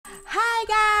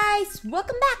guys,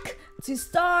 welcome back to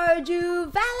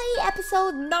Stardew Valley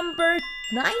episode number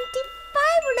 95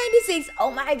 or 96. Oh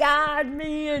my god,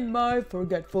 me and my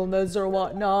forgetfulness or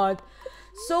whatnot.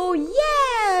 So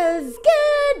yes,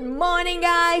 good morning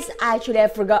guys. Actually, I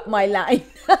forgot my line.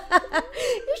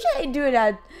 Usually I do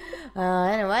that.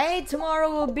 Anyway,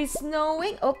 tomorrow will be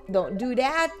snowing. Oh, don't do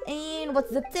that. And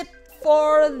what's the tip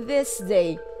for this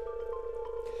day?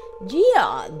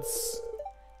 Geodes.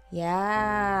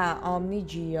 Yeah, Omni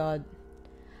Geode.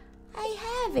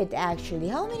 I have it actually.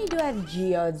 How many do I have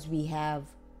geodes we have?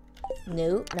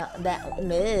 No, not that.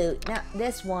 No, not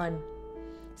this one.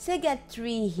 So I got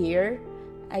 3 here.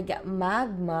 I got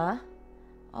magma,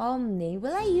 Omni.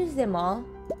 Will I use them all?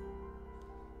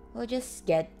 We'll just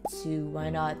get 2. Why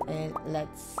not? And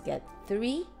let's get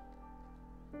 3.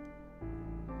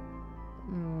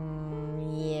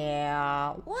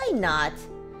 Yeah, why not?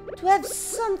 To have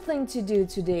something to do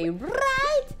today,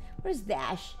 right? Where's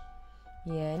Dash?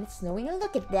 Yeah, and it's snowing. And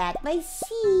look at that. My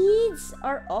seeds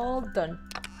are all done.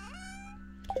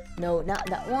 No, not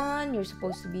that one. You're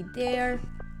supposed to be there.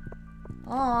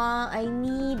 Aw, I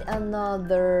need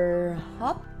another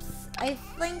hops, I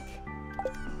think.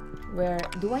 Where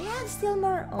do I have still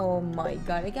more? Oh my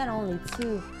god, I got only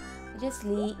 2. Just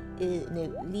leave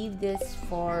this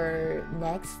for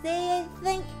next day, I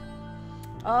think.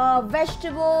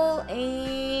 Vegetable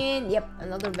and yep,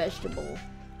 another vegetable.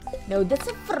 No, that's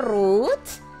a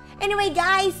fruit. Anyway,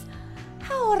 guys,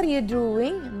 how are you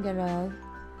doing? I'm gonna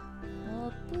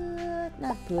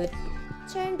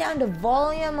turn down the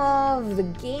volume of the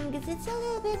game because it's a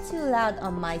little bit too loud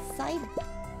on my side.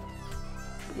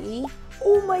 See?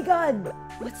 Oh my god,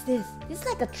 what's this? This is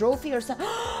like a trophy or something.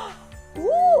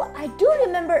 Ooh, I do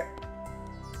remember.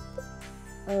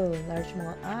 Oh, large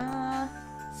one.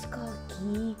 Skull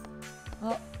key.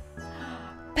 Oh,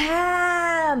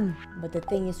 PAM. But the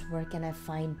thing is, where can I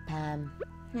find PAM?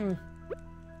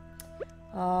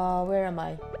 Where am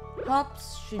I?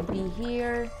 Hops should be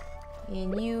here. A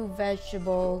new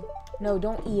vegetable. No,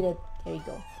 don't eat it. There you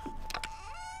go.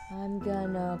 I'm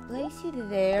gonna place you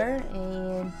there,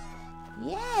 and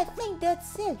yeah, I think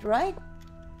that's it, right?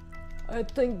 I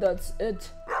think that's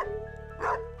it.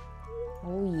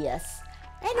 Oh yes.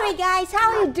 Anyway guys, how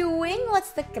are you doing?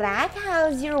 What's the crack?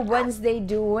 How's your Wednesday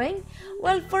doing?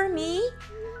 Well, for me,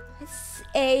 it's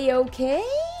a-okay,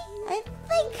 I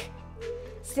think.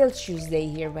 Still Tuesday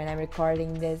here when I'm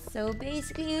recording this. So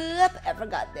basically, I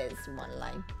forgot this one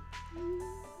line.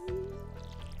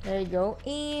 There you go,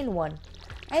 in 1.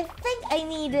 I think I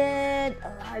needed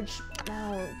a large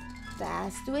amount.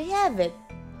 Fast, do I have it?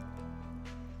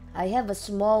 I have a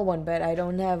small one, but I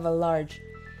don't have a large.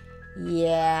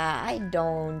 Yeah, I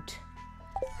don't.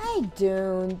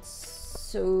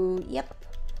 So, yep.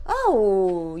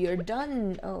 Oh, you're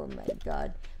done. Oh my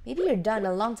god. Maybe you're done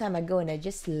a long time ago and I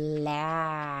just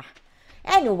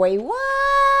Anyway,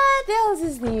 what else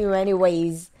is new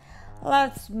anyways?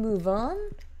 Let's move on.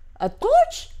 A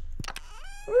torch?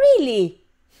 Really?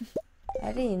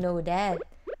 I didn't know that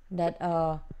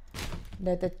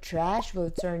the trash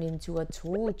will turn into a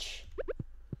torch.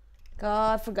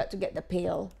 God, I forgot to get the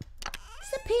pail.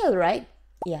 It's a pail, right?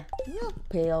 Yeah, milk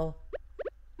pail.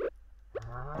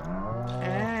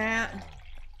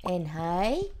 And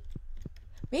hi.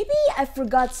 Maybe I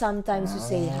forgot sometimes to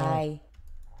say hi.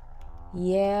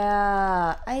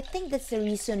 Yeah, I think that's the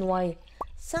reason why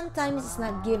sometimes it's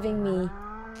not giving me.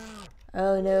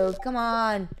 Oh no, come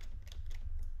on.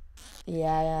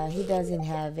 Yeah, he doesn't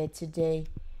have it today.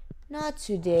 Not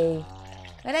today.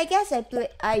 But I guess I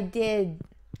did.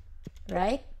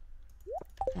 Right?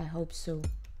 I hope so.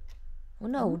 Oh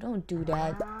no, don't do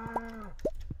that.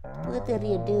 What are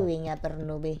you doing,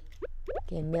 AppleNoobie?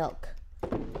 Okay, milk.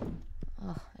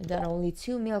 Oh, I got only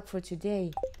 2 milk for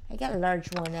today. I got a large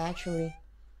one actually.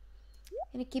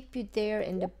 Gonna keep you there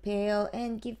in the pail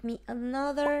and give me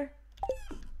another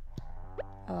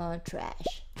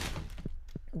trash.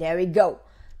 There we go.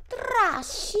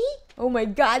 Trashy. Oh my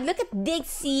god, look at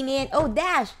Dixie, man. Oh,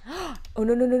 Dash. Oh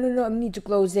no, I need to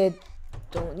close it.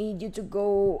 Don't need you to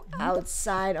go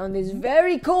outside on this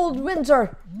very cold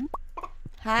winter.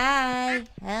 Hi.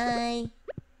 I'm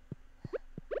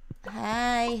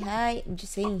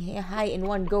just saying hi in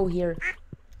one go here.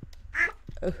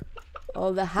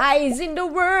 All the highs in the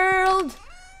world.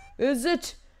 Is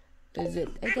it? I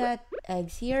got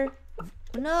eggs here.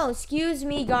 No, excuse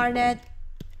me, Garnet.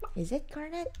 Is it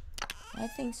Garnet? I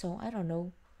think so. I don't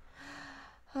know.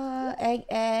 Egg.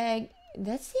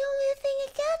 That's the only thing I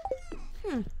got?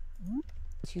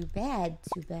 Too bad.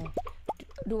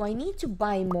 Do I need to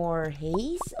buy more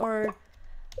haze or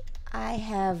I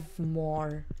have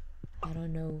more? I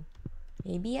don't know.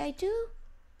 Maybe I do?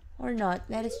 Or not.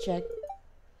 Let us check.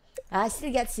 I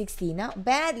still got 60. Not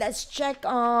bad. Let's check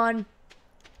on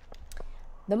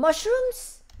the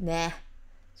mushrooms. Nah.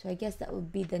 So I guess that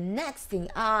would be the next thing.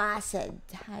 I said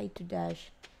hi to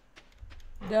Dash.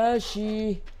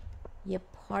 Dashy. Yep,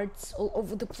 hearts all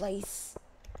over the place.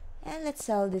 And let's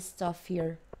sell this stuff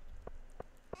here.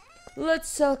 Let's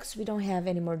sell because we don't have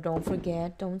any more. Don't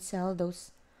forget. Don't sell those.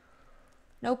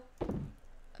 Nope.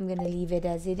 I'm gonna leave it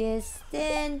as it is.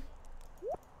 Then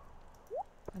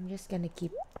I'm just gonna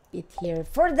keep it here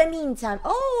for the meantime.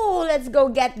 Oh, let's go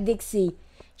get Dixie.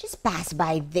 Just pass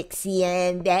by Dixie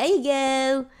and there you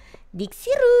go.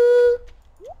 Dixie-roo.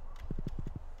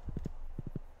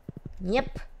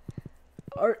 Yep.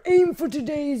 Our aim for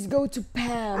today is go to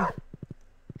Pam.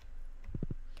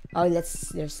 Oh,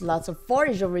 there's lots of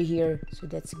forage over here. So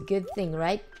that's a good thing,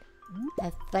 right?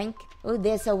 I think. Oh,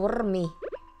 there's a wormy.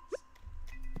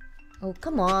 Oh,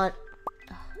 come on.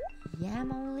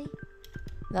 Yam only?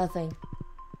 Nothing.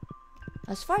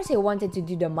 As far as I wanted to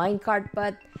do the minecart,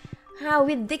 but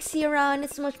with Dixie around,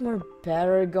 it's much more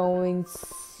better going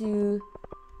to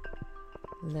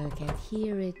look at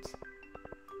it.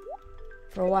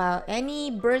 For a while. Any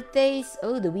birthdays?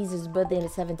 Oh, the Weezer's birthday on the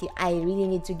 17th. I really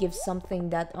need to give something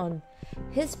that on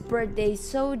his birthday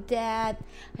so that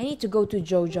I need to go to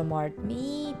Joja Mart.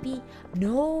 Maybe.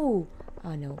 No.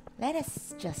 Oh, no. Let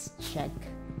us just check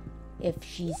if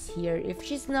she's here. If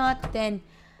she's not, then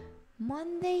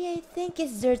Monday, I think,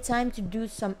 is their time to do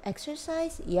some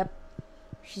exercise. Yep.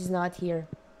 She's not here.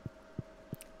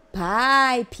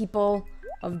 Bye, people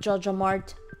of Joja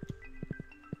Mart.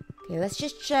 Okay, let's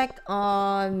just check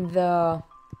on the...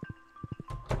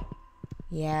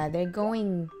 Yeah, they're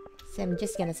going... So I'm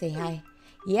just gonna say hi.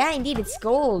 Yeah, indeed, it's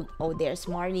cold. Oh, there's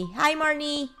Marnie. Hi,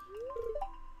 Marnie!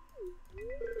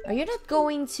 Are you not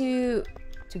going to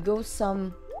go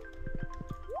some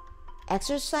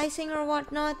exercising or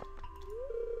whatnot?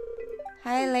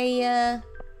 Hi, Leia.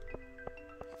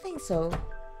 I think so.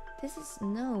 This is...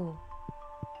 No.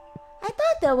 I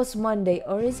thought that was Monday.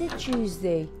 Or is it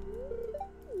Tuesday?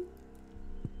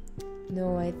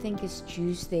 No, I think it's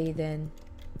Tuesday then.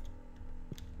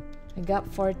 I got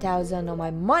 4,000 on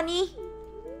my money.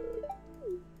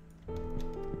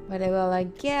 But well, I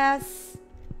guess...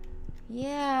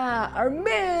 Yeah, our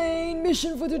main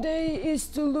mission for today is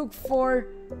to look for...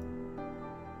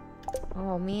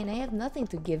 Oh man, I have nothing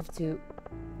to give to.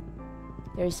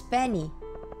 There's Penny.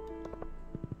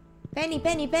 Penny,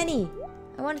 Penny, Penny!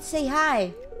 I want to say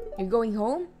hi. You're going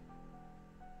home?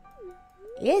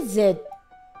 Is it?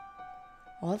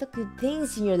 All the good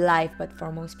things in your life, but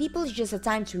for most people, it's just a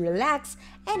time to relax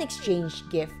and exchange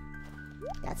gifts.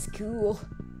 That's cool.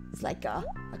 It's like a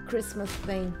Christmas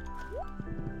thing.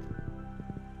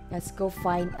 Let's go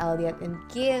find Elliot and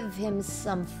give him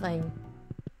something.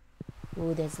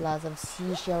 Oh, there's lots of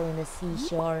seashell in the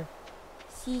seashore.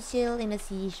 Seashell in the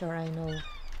seashore, I know.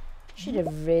 Should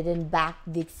have ridden back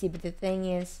Dixie, but the thing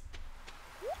is...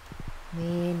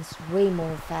 Man, it's way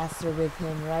more faster with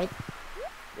him, right?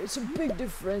 There's a big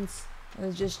difference.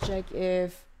 Let's just check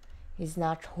if he's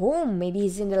not home. Maybe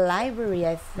he's in the library,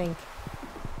 I think.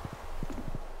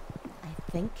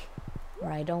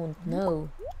 Or I don't know.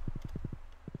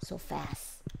 So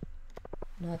fast.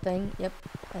 Nothing. Yep.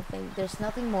 I think there's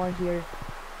nothing more here.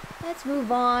 Let's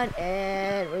move on.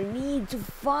 And we need to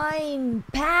find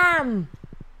Pam.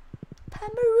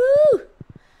 Pamaroo!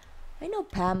 I know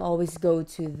Pam always go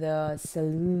to the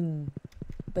saloon.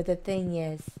 But the thing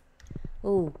is...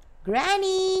 Oh,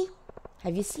 Granny!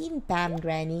 Have you seen Pam,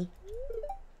 Granny?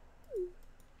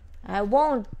 I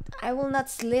will not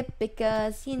slip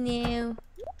because, you know...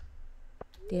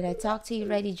 Did I talk to you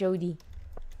already, Jody?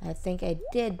 I think I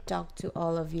did talk to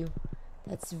all of you.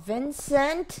 That's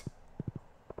Vincent.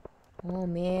 Oh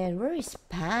man, where is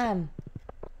Pam?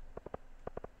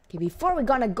 Okay, before we're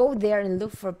gonna go there and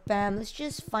look for Pam, let's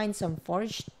just find some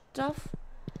forage stuff.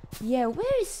 Yeah,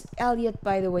 where is Elliot,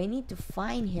 by the way? I need to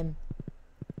find him.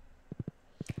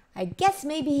 I guess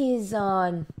maybe he's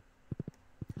on...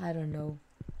 I don't know.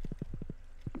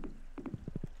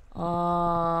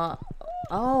 Oh,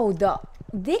 the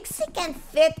Dixie can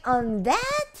fit on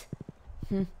that?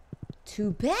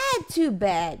 Too bad, too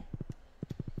bad.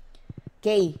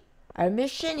 Okay, our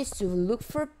mission is to look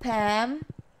for Pam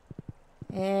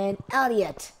and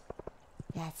Elliot.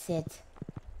 That's it.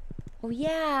 Oh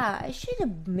yeah, I should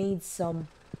have made some...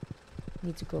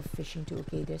 Need to go fishing too.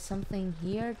 Okay, there's something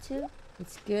here too.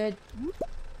 It's good.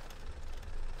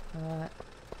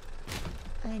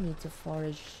 I need to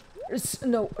forage. There's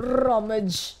no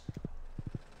rummage.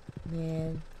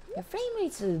 Man, the frame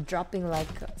rates are dropping like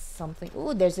something.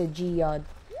 Oh, there's a geode.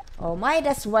 Oh, might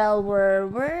as well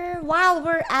while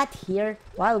we're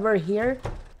here.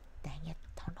 Dang it,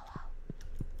 don't know how.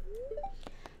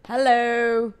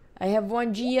 Hello, I have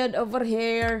one geode over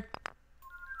here.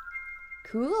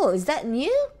 Cool, is that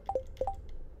new?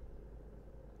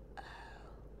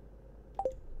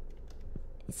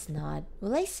 It's not.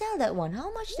 Will I sell that one?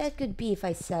 How much that could be if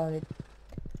I sell it?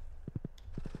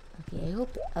 Okay, I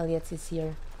hope Elliot is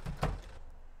here.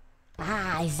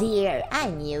 Ah, he's here. I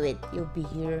knew it. You'll be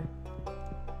here.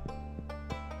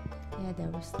 Yeah,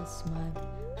 that was the smile.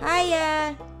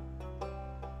 Hiya!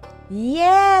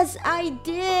 Yes, I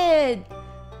did!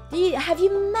 Have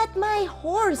you met my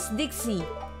horse, Dixie?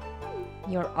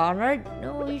 You're honored?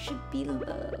 No, you should be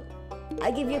low.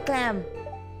 I give you a clam.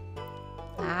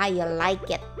 Ah, you like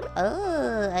it.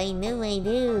 Oh, I know I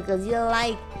do. Because you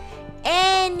like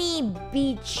any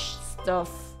beach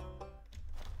stuff.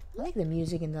 I like the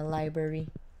music in the library.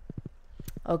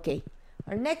 Okay,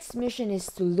 our next mission is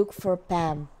to look for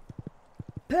Pam.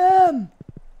 Pam!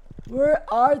 Where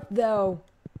art thou?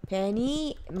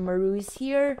 Penny, Maru is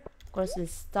here. Of course,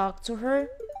 let's talk to her.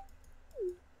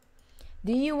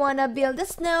 Do you want to build a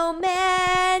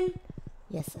snowman?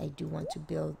 Yes, I do want to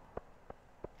build.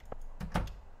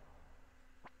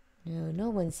 No, no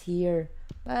one's here.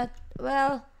 But,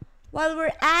 well, while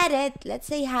we're at it, let's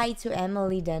say hi to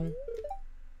Emily then.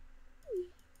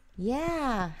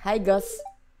 Yeah, hi Gus.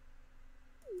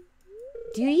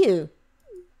 Do you?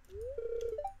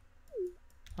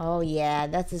 Oh yeah,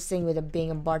 that's the thing with being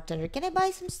a bartender. Can I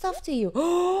buy some stuff to you?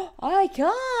 Oh, I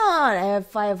can't. I have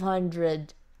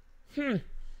 500. Oops,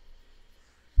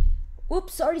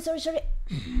 sorry.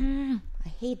 I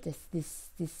hate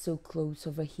this so close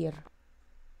over here.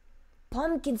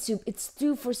 Pumpkin soup, it's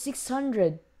 2 for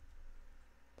 600.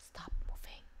 Stop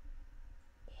moving.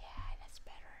 Yeah, that's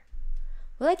better.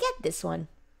 Will I get this one?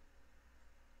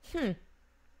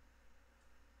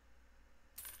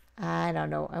 I don't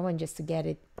know. I want just to get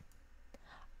it.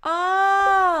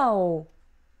 Oh!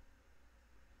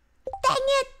 Dang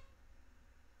it!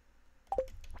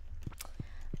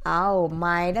 Oh,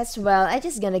 might as well. I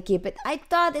just gonna keep it. I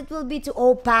thought it will be to...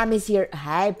 Oh, Pam is here.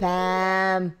 Hi,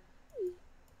 Pam.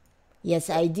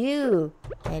 Yes, I do.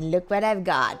 And look what I've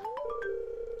got.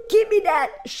 Give me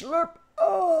that! Slurp!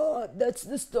 Oh, that's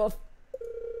the stuff.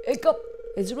 Hiccup!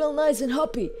 It's real nice and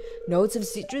hoppy. Notes of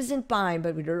citrus and pine,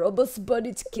 but with a robust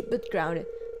body to keep it grounded.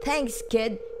 Thanks,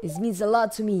 kid. This means a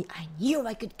lot to me. I knew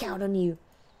I could count on you.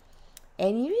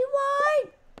 Any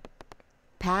reward?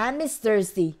 Pam is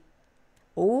thirsty.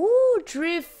 Oh,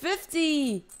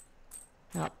 350.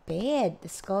 Not bad. The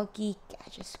skulky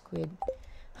catch a squid.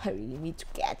 I really need to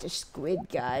catch a squid,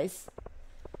 guys.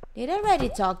 Did I already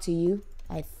talk to you?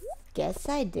 I guess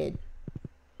I did.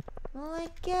 Well, I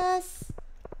guess...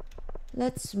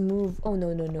 Let's move. Oh,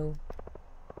 no.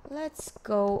 Let's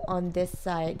go on this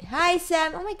side. Hi,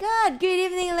 Sam. Oh my god. Good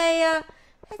evening, Leia.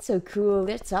 That's so cool.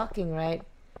 They're talking, right?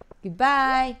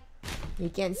 Goodbye. You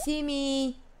can't see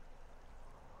me.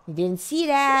 You didn't see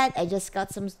that. I just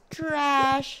got some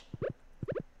trash.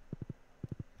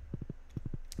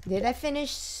 Did I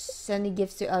finish sending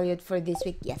gifts to Elliot for this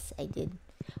week? Yes, I did.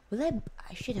 Well,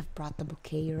 I should have brought the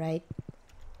bouquet, right?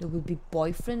 It would be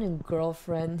boyfriend and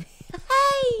girlfriend.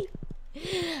 Hi!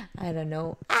 I don't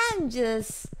know. I'm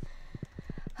just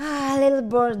a little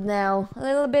bored now. A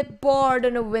little bit bored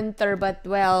in the winter, but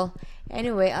well,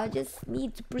 anyway, I'll just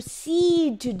need to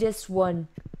proceed to this one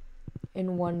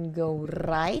in one go,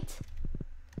 right?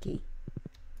 Okay.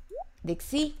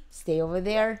 Dixie, stay over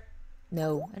there.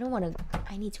 No, I don't want to.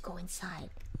 I need to go inside.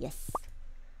 Yes.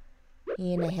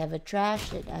 And I have a trash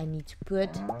that I need to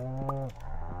put.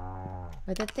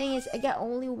 But the thing is, I got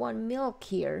only 1 milk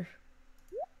here.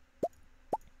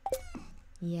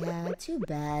 Yeah, too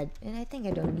bad. And I think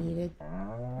I don't need it.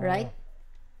 Right?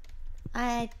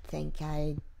 I think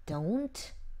I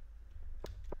don't.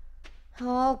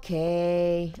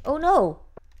 Okay. Oh no!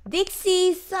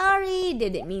 Dixie, sorry!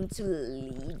 Didn't mean to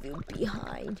leave you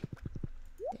behind.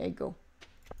 There you go.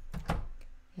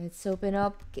 Let's open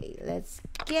up. Okay, let's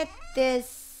get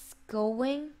this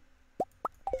going.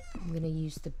 I'm gonna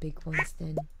use the big ones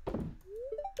then.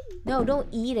 No, don't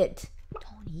eat it.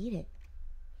 Don't eat it.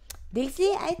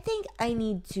 Dixie, I think I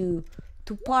need to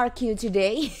park you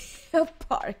today.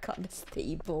 Park on the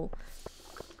stable.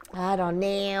 I don't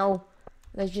know.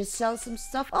 Let's just sell some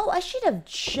stuff. Oh, I should have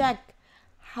checked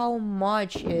how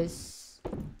much is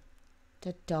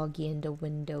the doggy in the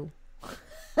window.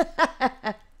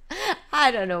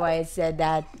 I don't know why I said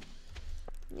that.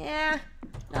 Yeah,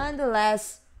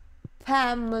 nonetheless,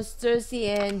 Pam was thirsty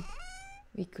and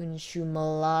we consume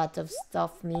a lot of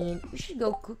stuff, man. We should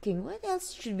go cooking. What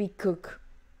else should we cook?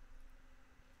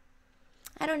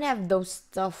 I don't have those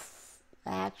stuff,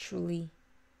 actually.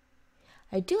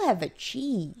 I do have a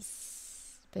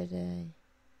cheese, but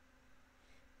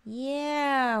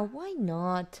yeah, why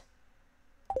not?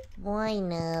 Why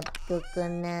not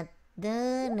coconut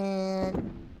donut?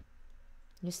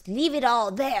 Just leave it all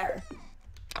there.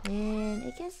 And I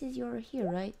guess you're here,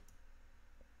 right?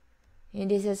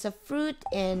 And this is a fruit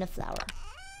and a flower.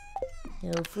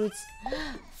 No fruits.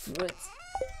 Fruits.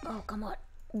 Oh, come on.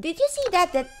 Did you see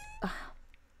that?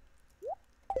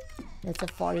 That's a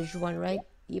forage one, right?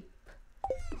 Yep.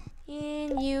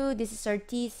 And you, this is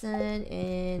artisan,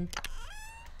 and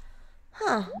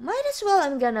might as well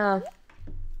I'm gonna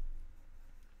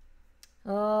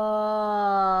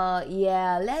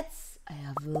yeah, I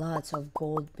have lots of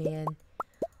gold, man.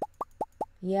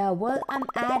 Yeah, well, I'm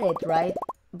at it, right?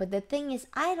 But the thing is,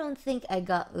 I don't think I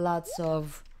got lots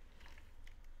of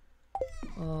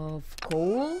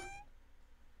coal.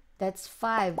 That's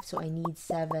 5, so I need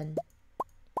 7.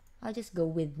 I'll just go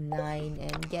with 9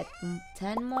 and get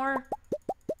 10 more.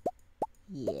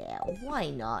 Yeah,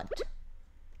 why not?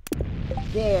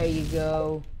 There you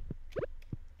go.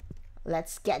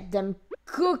 Let's get them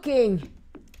cooking.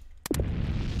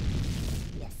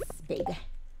 Yes, baby.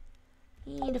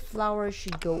 And the flower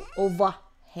should go over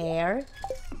here.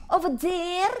 Over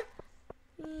there.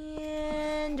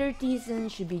 And the artisan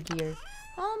should be here.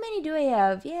 How many do I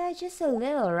have? Yeah, just a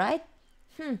little, right?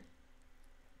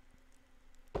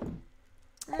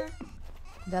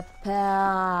 The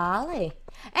pally.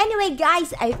 Anyway,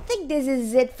 guys, I think this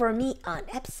is it for me on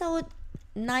episode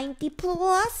 90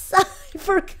 plus. I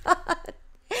forgot.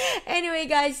 Anyway,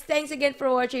 guys, thanks again for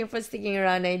watching and for sticking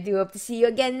around. I do hope to see you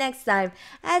again next time.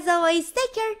 As always,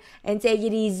 take care and take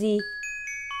it easy.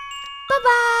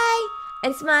 Bye-bye.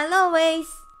 And smile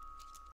always.